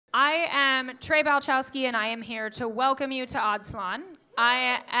I am Trey Balchowski, and I am here to welcome you to Salon.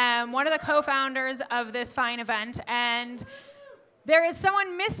 I am one of the co-founders of this fine event, and there is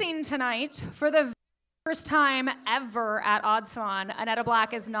someone missing tonight for the first time ever at Salon. Annetta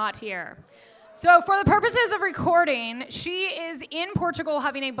Black is not here. So for the purposes of recording, she is in Portugal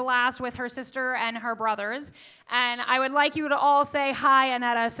having a blast with her sister and her brothers, and I would like you to all say hi,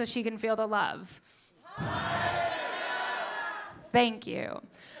 Annetta, so she can feel the love. Hi. Thank you.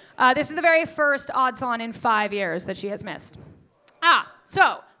 This is the very first Salon in 5 years that she has missed.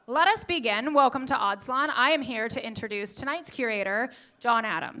 So let us begin. Welcome to Salon. I am here to introduce tonight's curator, John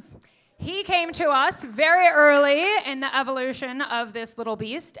Adams. He came to us very early in the evolution of this little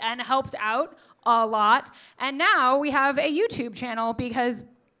beast and helped out a lot. And now we have a YouTube channel because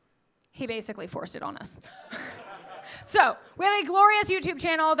he basically forced it on us. So we have a glorious YouTube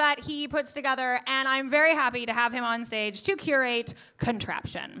channel that he puts together, and I'm very happy to have him on stage to curate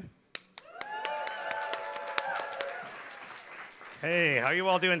Contraption. Hey, how are you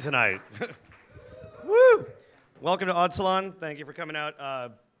all doing tonight? Woo! Welcome to Salon. Thank you for coming out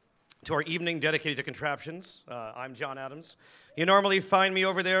to our evening dedicated to contraptions. I'm John Adams. You normally find me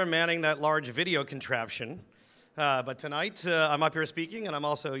over there manning that large video contraption, but tonight I'm up here speaking, and I'm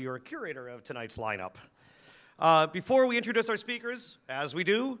also your curator of tonight's lineup. Before we introduce our speakers, as we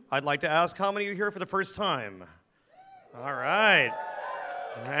do, I'd like to ask how many of you are here for the first time? All right.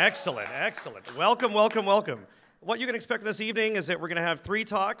 Excellent, excellent. Welcome, welcome, welcome. What you can expect this evening is that we're going to have 3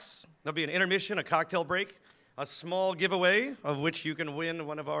 talks. There'll be an intermission, a cocktail break, a small giveaway, of which you can win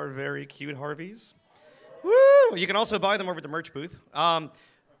one of our very cute Harveys. Woo! You can also buy them over at the merch booth. And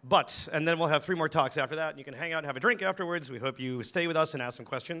then we'll have 3 more talks after that, and you can hang out and have a drink afterwards. We hope you stay with us and ask some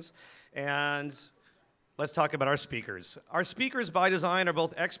questions. And let's talk about our speakers. Our speakers, by design, are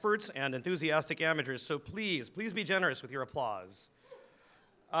both experts and enthusiastic amateurs, so please be generous with your applause.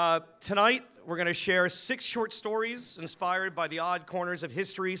 Tonight, we're going to share 6 short stories inspired by the odd corners of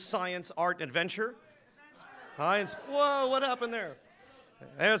history, science, art, and adventure. Science. Whoa, what happened there?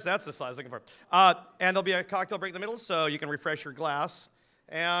 That's the slide I was looking for. And there'll be a cocktail break in the middle, so you can refresh your glass.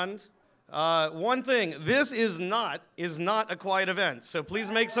 And one thing, this is not a quiet event, so please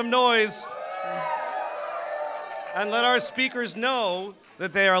make some noise. And let our speakers know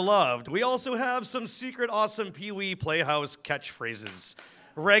that they are loved. We also have some secret awesome Pee-wee Playhouse catchphrases.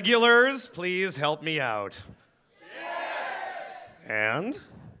 Regulars, please help me out. Yes. And? Science.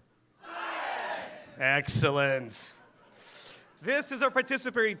 Excellent. This is our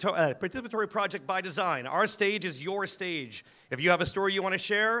participatory project by design. Our stage is your stage. If you have a story you want to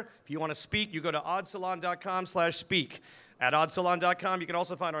share, if you want to speak, you go to oddsalon.com/speak. At oddsalon.com, you can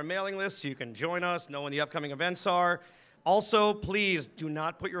also find our mailing list so you can join us, know when the upcoming events are. Also, please do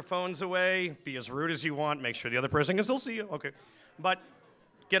not put your phones away. Be as rude as you want. Make sure the other person can still see you. Okay. But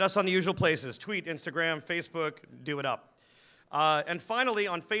get us on the usual places. Tweet, Instagram, Facebook, do it up. And finally,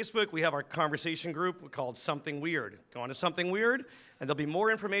 on Facebook, we have our conversation group called Something Weird. Go on to Something Weird, and there'll be more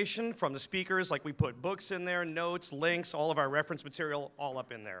information from the speakers, like we put books in there, notes, links, all of our reference material, all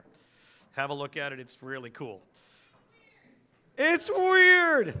up in there. Have a look at it. It's really cool. It's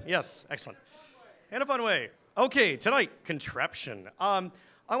weird. Yes, excellent. In a fun way. Okay, tonight, contraption. I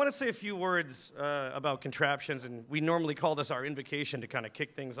want to say a few words about contraptions, and we normally call this our invocation to kind of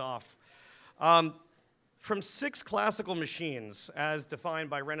kick things off. From 6 classical machines, as defined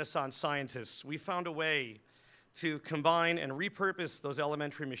by Renaissance scientists, we found a way to combine and repurpose those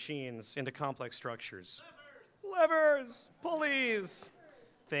elementary machines into complex structures. Levers, pulleys,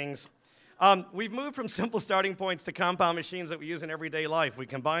 things. We've moved from simple starting points to compound machines that we use in everyday life. We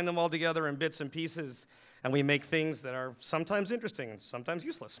combine them all together in bits and pieces, and we make things that are sometimes interesting and sometimes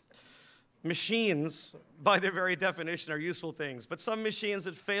useless. Machines, by their very definition, are useful things, but some machines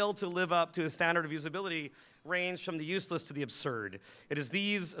that fail to live up to a standard of usability range from the useless to the absurd. It is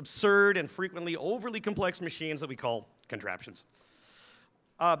these absurd and frequently overly complex machines that we call contraptions.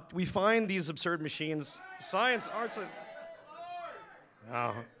 We find these absurd machines, science, arts, and...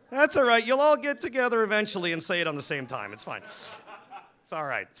 Oh. That's all right. You'll all get together eventually and say it on the same time. It's fine. It's all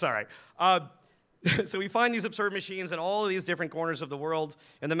right. It's all right. So we find these absurd machines in all of these different corners of the world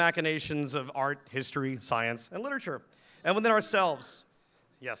in the machinations of art, history, science, and literature. And within ourselves,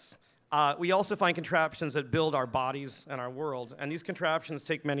 yes. We also find contraptions that build our bodies and our world. And these contraptions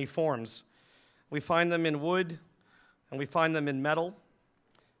take many forms. We find them in wood, and we find them in metal,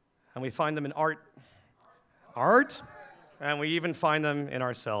 and we find them in art. Art? And we even find them in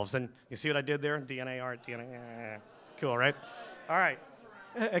ourselves. And you see what I did there? DNA, art, DNA. Cool, right? All right.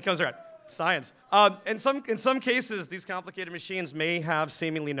 It comes around. Science. In some cases, these complicated machines may have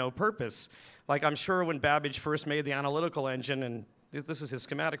seemingly no purpose. Like I'm sure when Babbage first made the analytical engine and This is his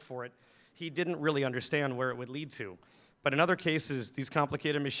schematic for it. He didn't really understand where it would lead to. But in other cases, these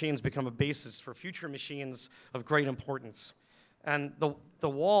complicated machines become a basis for future machines of great importance. And the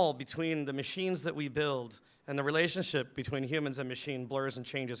wall between the machines that we build and the relationship between humans and machine blurs and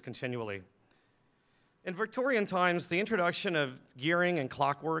changes continually. In Victorian times, the introduction of gearing and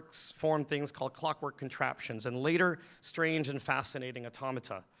clockworks formed things called clockwork contraptions, and later, strange and fascinating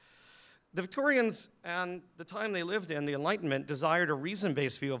automata. The Victorians and the time they lived in, the Enlightenment, desired a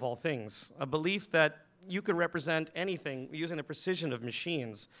reason-based view of all things, a belief that you could represent anything using the precision of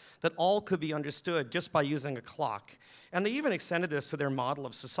machines, that all could be understood just by using a clock. And they even extended this to their model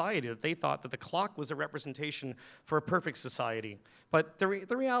of society, that they thought that the clock was a representation for a perfect society. But the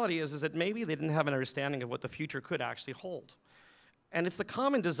reality is that maybe they didn't have an understanding of what the future could actually hold. And it's the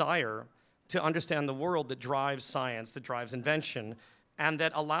common desire to understand the world that drives science, that drives invention, and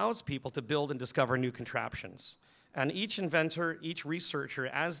that allows people to build and discover new contraptions. And each inventor, each researcher,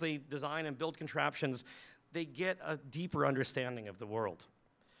 as they design and build contraptions, they get a deeper understanding of the world.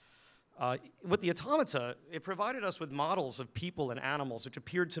 With the automata, it provided us with models of people and animals which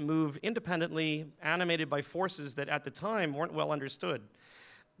appeared to move independently, animated by forces that at the time weren't well understood.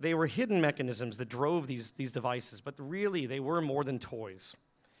 They were hidden mechanisms that drove these devices, but really they were more than toys.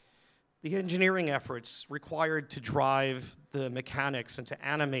 The engineering efforts required to drive the mechanics and to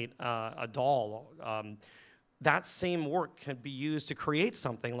animate a doll, that same work can be used to create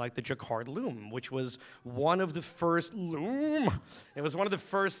something like the Jacquard loom, which was one of the first It was one of the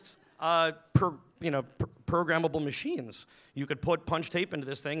first programmable machines. You could put punch tape into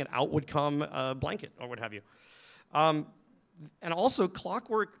this thing, and out would come a blanket or what have you. And also,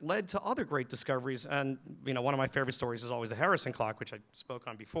 clockwork led to other great discoveries. And one of my favorite stories is always the Harrison clock, which I spoke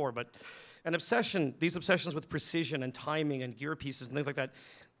on before. But these obsessions with precision and timing and gear pieces and things like that,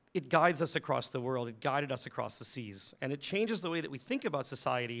 it guides us across the world. It guided us across the seas. And it changes the way that we think about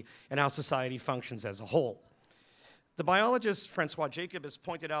society and how society functions as a whole. The biologist Francois Jacob has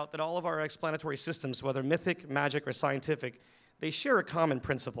pointed out that all of our explanatory systems, whether mythic, magic, or scientific, they share a common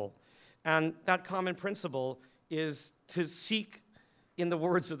principle. And that common principle is to seek, in the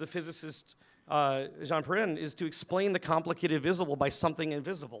words of the physicist Jean Perrin, is to explain the complicated visible by something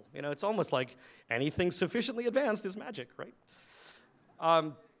invisible. It's almost like anything sufficiently advanced is magic, right?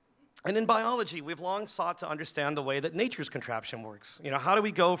 And in biology, we've long sought to understand the way that nature's contraption works. How do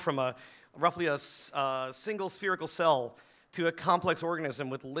we go from roughly a single spherical cell to a complex organism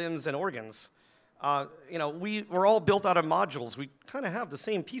with limbs and organs? We're all built out of modules. We kind of have the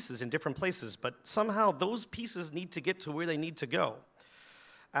same pieces in different places, but somehow those pieces need to get to where they need to go.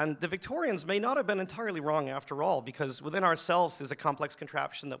 And the Victorians may not have been entirely wrong after all, because within ourselves is a complex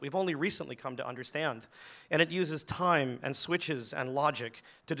contraption that we've only recently come to understand. And it uses time and switches and logic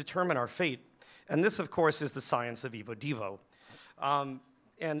to determine our fate. And this, of course, is the science of Evo Devo.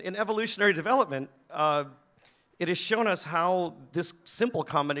 And in evolutionary development, it has shown us how this simple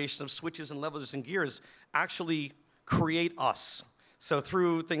combination of switches and levers and gears actually create us. So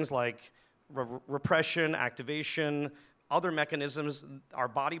through things like repression, activation, other mechanisms, our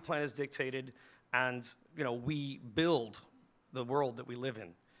body plan is dictated, and we build the world that we live in.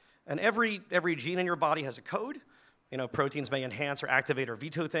 And every gene in your body has a code. Proteins may enhance or activate or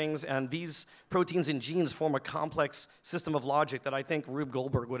veto things, and these proteins and genes form a complex system of logic that I think Rube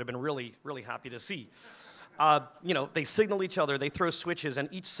Goldberg would have been really, really happy to see. They signal each other, they throw switches, and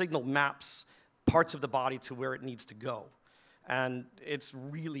each signal maps parts of the body to where it needs to go. And it's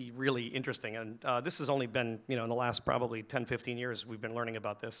really, really interesting. And this has only been, in the last probably 10, 15 years we've been learning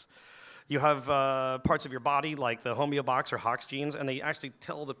about this. You have parts of your body like the homeobox or Hox genes, and they actually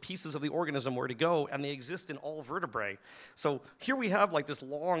tell the pieces of the organism where to go, and they exist in all vertebrae. So here we have like this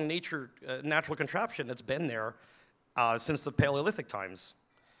long natural contraption that's been there since the Paleolithic times.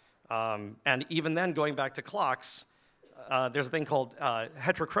 And even then, going back to clocks, there's a thing called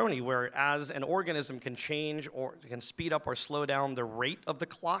heterochrony, where as an organism can change or can speed up or slow down the rate of the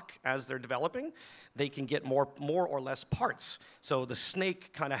clock as they're developing, they can get more or less parts. So the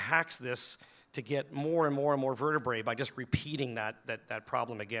snake kind of hacks this to get more and more and more vertebrae by just repeating that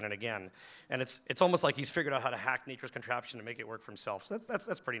problem again and again. And it's almost like he's figured out how to hack nature's contraption to make it work for himself. So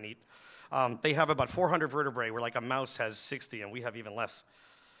that's pretty neat. They have about 400 vertebrae, where like a mouse has 60, and we have even less.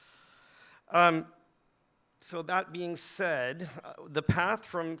 So that being said, the path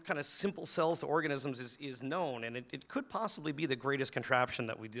from kind of simple cells to organisms is known, and it could possibly be the greatest contraption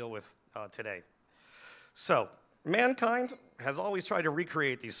that we deal with today. So mankind has always tried to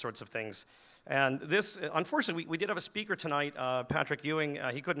recreate these sorts of things. And this, unfortunately, we did have a speaker tonight, Patrick Ewing.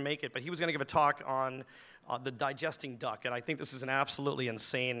 He couldn't make it, but he was going to give a talk on the digesting duck, and I think this is an absolutely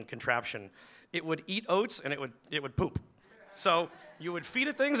insane contraption. It would eat oats, and it would poop. So you would feed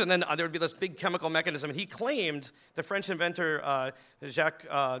it things, and then there would be this big chemical mechanism. And he claimed, the French inventor Jacques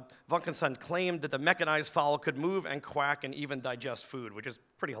Vaucanson claimed that the mechanized fowl could move and quack and even digest food, which is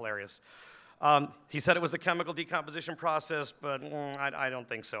pretty hilarious. He said it was a chemical decomposition process, but I don't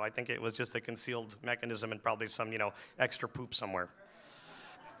think so. I think it was just a concealed mechanism and probably some, extra poop somewhere.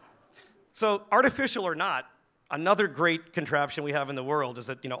 So artificial or not, another great contraption we have in the world is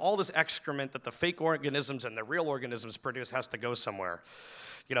that, all this excrement that the fake organisms and the real organisms produce has to go somewhere.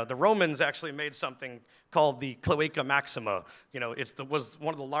 The Romans actually made something called the Cloaca Maxima. It was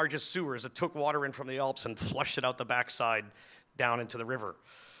one of the largest sewers. It took water in from the Alps and flushed it out the backside down into the river.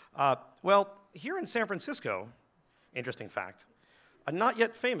 Well, here in San Francisco, interesting fact, a not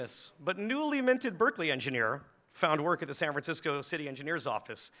yet famous but newly minted Berkeley engineer found work at the San Francisco City Engineer's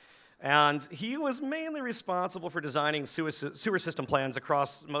office. And he was mainly responsible for designing sewer system plans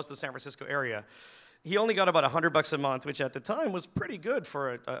across most of the San Francisco area. He only got about $100 a month, which at the time was pretty good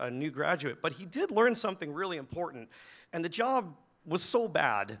for a new graduate. But he did learn something really important. And the job was so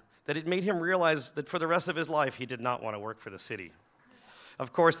bad that it made him realize that for the rest of his life, he did not want to work for the city.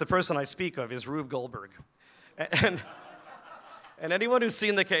 Of course, the person I speak of is Rube Goldberg. And anyone who's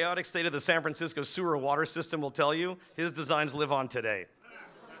seen the chaotic state of the San Francisco sewer water system will tell you his designs live on today.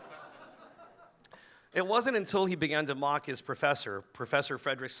 It wasn't until he began to mock his professor, Professor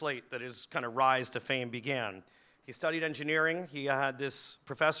Frederick Slate, that his kind of rise to fame began. He studied engineering. He had this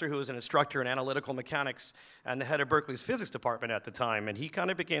professor who was an instructor in analytical mechanics and the head of Berkeley's physics department at the time, and he kind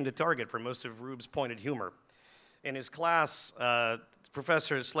of became the target for most of Rube's pointed humor. In his class,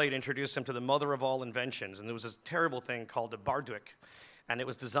 Professor Slate introduced him to the mother of all inventions, and there was this terrible thing called a Bardwick, and it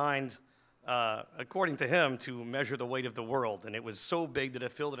was designed, according to him, to measure the weight of the world, and it was so big that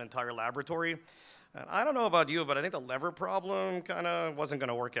it filled an entire laboratory. And I don't know about you, but I think the lever problem kind of wasn't going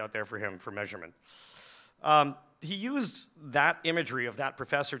to work out there for him for measurement. He used that imagery of that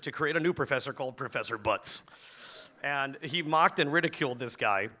professor to create a new professor called Professor Butts. And he mocked and ridiculed this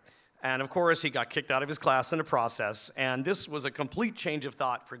guy. And of course, he got kicked out of his class in the process. And this was a complete change of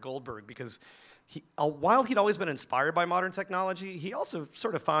thought for Goldberg because while he'd always been inspired by modern technology, he also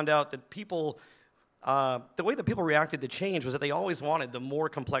sort of found out that the way that people reacted to change was that they always wanted the more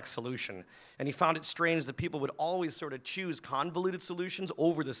complex solution. And he found it strange that people would always sort of choose convoluted solutions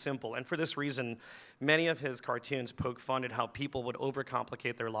over the simple. And for this reason, many of his cartoons poke fun at how people would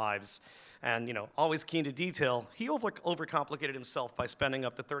overcomplicate their lives. And, always keen to detail, he overcomplicated himself by spending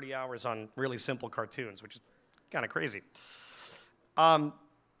up to 30 hours on really simple cartoons, which is kind of crazy.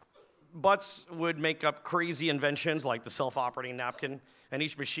 Butts would make up crazy inventions like the self-operating napkin, and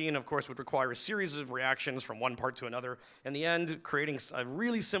each machine, of course, would require a series of reactions from one part to another, in the end, creating a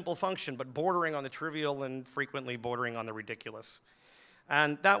really simple function, but bordering on the trivial and frequently bordering on the ridiculous.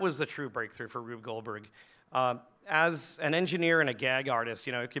 And that was the true breakthrough for Rube Goldberg. As an engineer and a gag artist,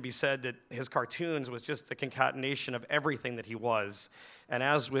 it could be said that his cartoons was just a concatenation of everything that he was. And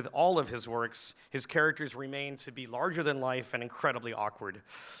as with all of his works, his characters remained to be larger than life and incredibly awkward.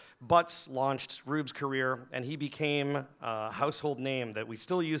 Butts launched Rube's career, and he became a household name that we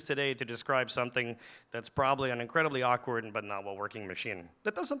still use today to describe something that's probably an incredibly awkward but not well-working machine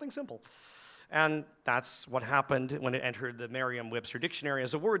that does something simple. And that's what happened when it entered the Merriam-Webster dictionary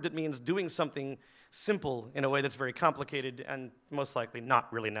as a word that means doing something simple in a way that's very complicated and most likely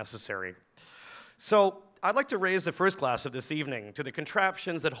not really necessary. So I'd like to raise the first glass of this evening to the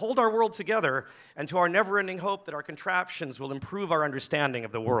contraptions that hold our world together and to our never-ending hope that our contraptions will improve our understanding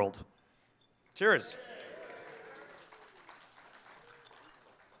of the world. Cheers.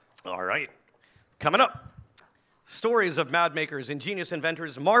 All right. Coming up, stories of mad makers, ingenious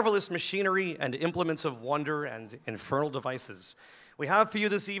inventors, marvelous machinery, and implements of wonder and infernal devices. We have for you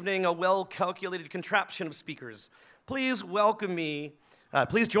this evening a well-calculated contraption of speakers. Please welcome me,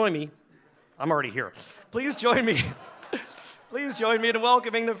 please join me. I'm already here. Please join me. Please join me in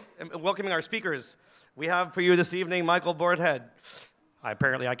welcoming our speakers. We have for you this evening Michael Boardhead.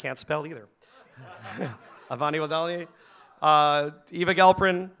 Apparently I can't spell either. Avani Wadali, Eva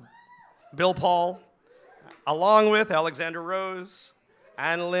Galprin, Bill Paul, along with Alexander Rose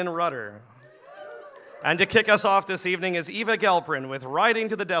and Lynn Rudder. And to kick us off this evening is Eva Galprin with Riding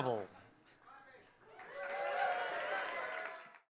to the Devil.